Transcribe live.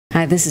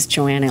Hi, this is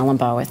JoAnn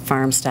Alumbaugh with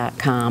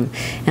Farms.com,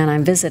 and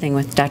I'm visiting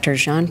with Dr.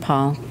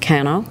 Jean-Paul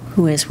Cano,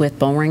 who is with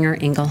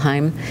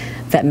Boehringer-Ingelheim,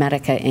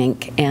 Vetmedica,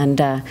 Inc. And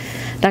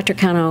Dr.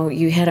 Cano,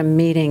 you had a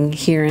meeting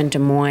here in Des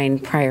Moines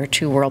prior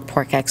to World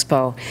Pork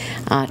Expo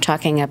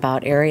talking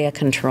about area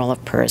control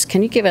of PRRS.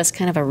 Can you give us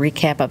kind of a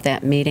recap of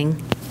that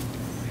meeting?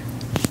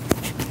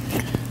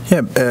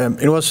 Yeah,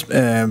 it was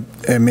a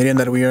meeting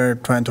that we are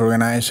trying to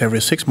organize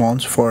every 6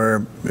 months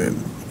for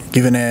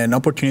giving an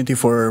opportunity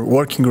for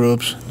working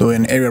groups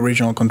doing area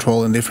regional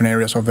control in different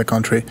areas of the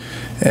country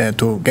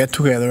to get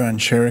together and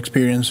share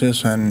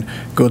experiences and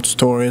good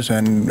stories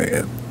and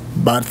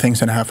bad things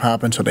that have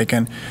happened, so they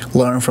can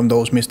learn from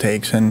those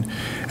mistakes and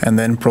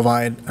then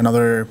provide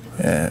another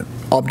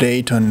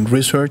update on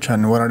research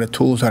and what are the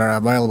tools that are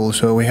available.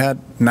 So we had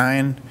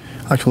 9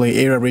 actually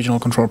area regional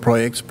control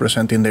projects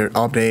presenting their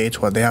updates,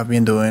 what they have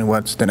been doing,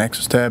 what's the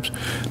next steps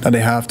that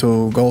they have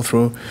to go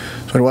through.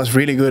 So it was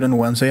really good on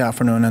Wednesday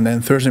afternoon, and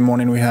then Thursday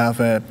morning we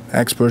have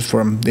experts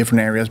from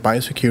different areas,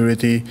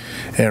 biosecurity,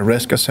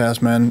 risk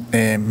assessment,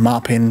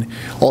 mapping,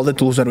 all the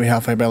tools that we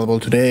have available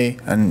today,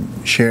 and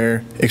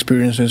share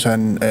experiences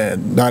and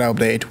data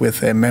update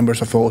with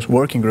members of those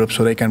working groups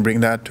so they can bring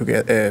that to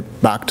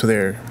get back to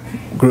their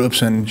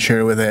groups and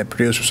share with the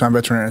producers and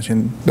veterinarians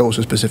in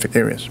those specific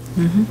areas.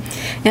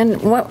 Mm-hmm.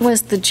 And what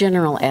was the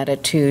general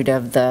attitude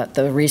of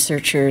the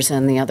researchers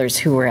and the others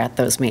who were at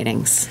those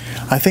meetings?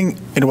 I think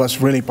it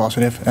was really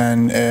positive,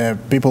 and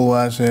people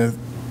was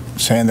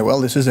saying that,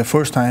 well, this is the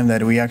first time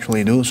that we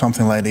actually do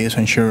something like this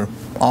and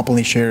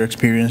openly share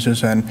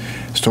experiences and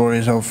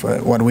stories of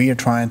what we are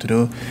trying to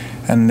do.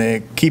 And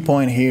the key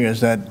point here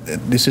is that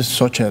this is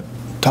such a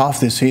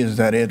tough disease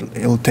that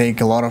it'll take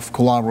a lot of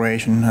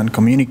collaboration and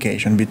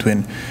communication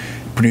between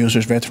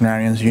producers,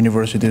 veterinarians,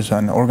 universities,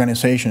 and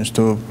organizations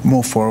to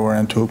move forward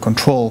and to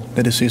control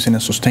the disease in a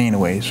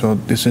sustained way. So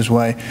this is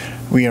why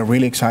we are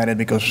really excited,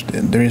 because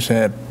there is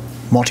a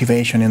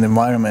motivation in the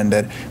environment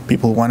that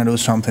people want to do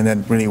something that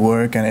really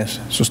works and is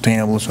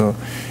sustainable. So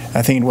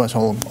I think it was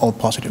all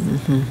positive.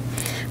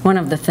 Mm-hmm. One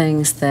of the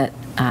things that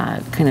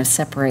kind of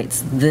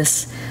separates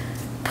this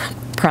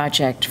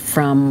project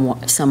from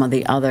some of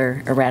the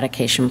other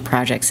eradication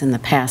projects in the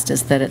past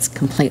is that it's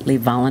completely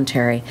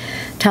voluntary.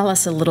 Tell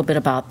us a little bit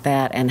about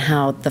that and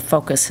how the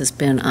focus has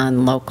been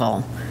on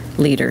local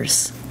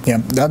leaders. Yeah,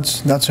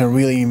 that's a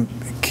really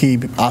key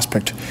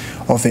aspect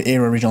of the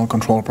area regional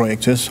control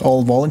project. It's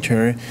all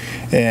voluntary.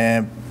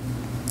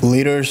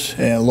 Leaders,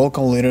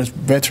 local leaders,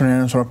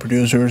 veterinarians or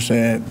producers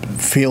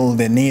feel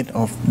the need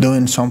of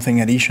doing something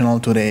additional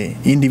to the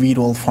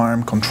individual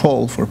farm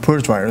control for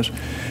PRRS virus,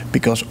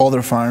 because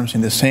other farms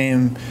in the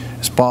same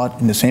spot,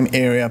 in the same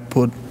area,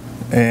 put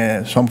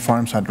some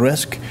farms at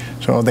risk.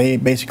 So they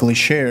basically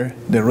share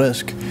the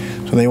risk.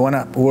 So they want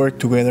to work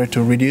together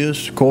to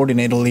reduce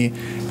coordinatedly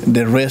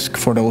the risk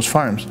for those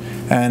farms.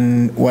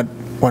 And what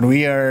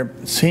we are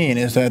seeing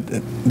is that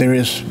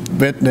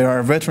there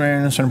are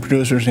veterinarians and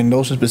producers in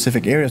those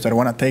specific areas that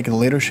want to take the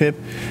leadership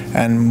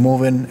and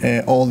moving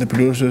all the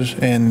producers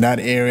in that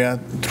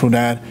area through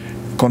that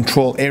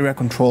area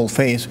control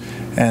phase,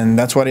 and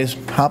that's what is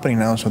happening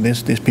now. So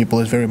these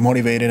people is very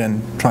motivated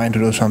and trying to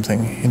do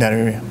something in that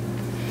area.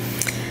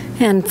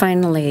 And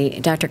finally,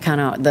 Dr.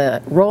 Cano,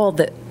 the role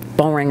that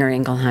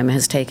Boehringer-Ingelheim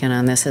has taken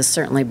on this has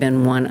certainly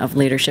been one of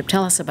leadership.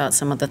 Tell us about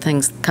some of the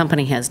things the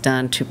company has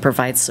done to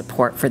provide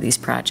support for these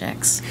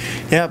projects.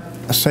 Yeah,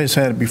 as I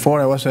said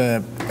before, I was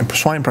a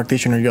swine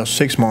practitioner just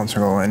 6 months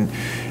ago, and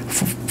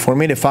for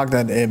me, the fact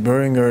that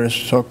Boehringer is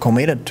so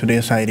committed to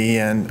this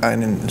idea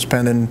and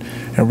spending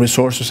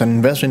resources and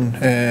investing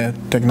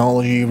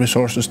technology,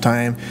 resources,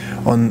 time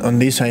on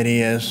this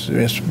idea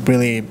is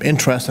really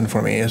interesting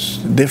for me. It's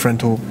different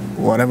to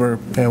whatever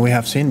we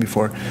have seen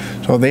before.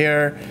 So they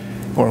are,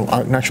 or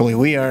actually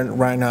we are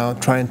right now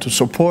trying to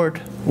support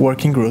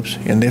working groups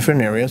in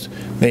different areas.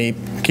 They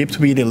keep to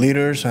be the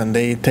leaders and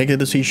they take the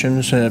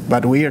decisions,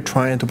 but we are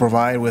trying to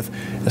provide with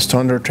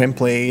standard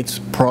templates,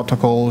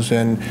 protocols,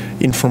 and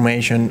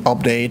information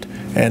update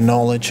and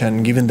knowledge,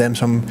 and giving them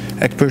some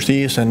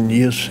expertise and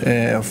use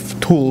of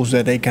tools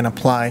that they can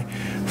apply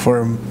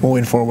for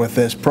moving forward with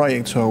this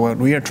project. So what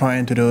we are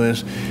trying to do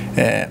is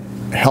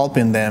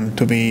helping them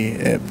to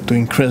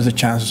increase the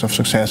chances of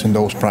success in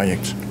those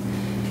projects.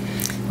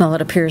 Well,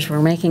 it appears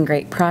we're making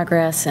great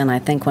progress, and I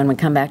think when we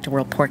come back to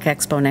World Pork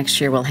Expo next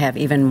year, we'll have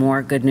even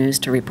more good news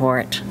to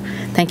report.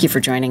 Thank you for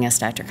joining us,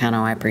 Dr.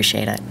 Cano. I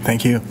appreciate it.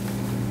 Thank you.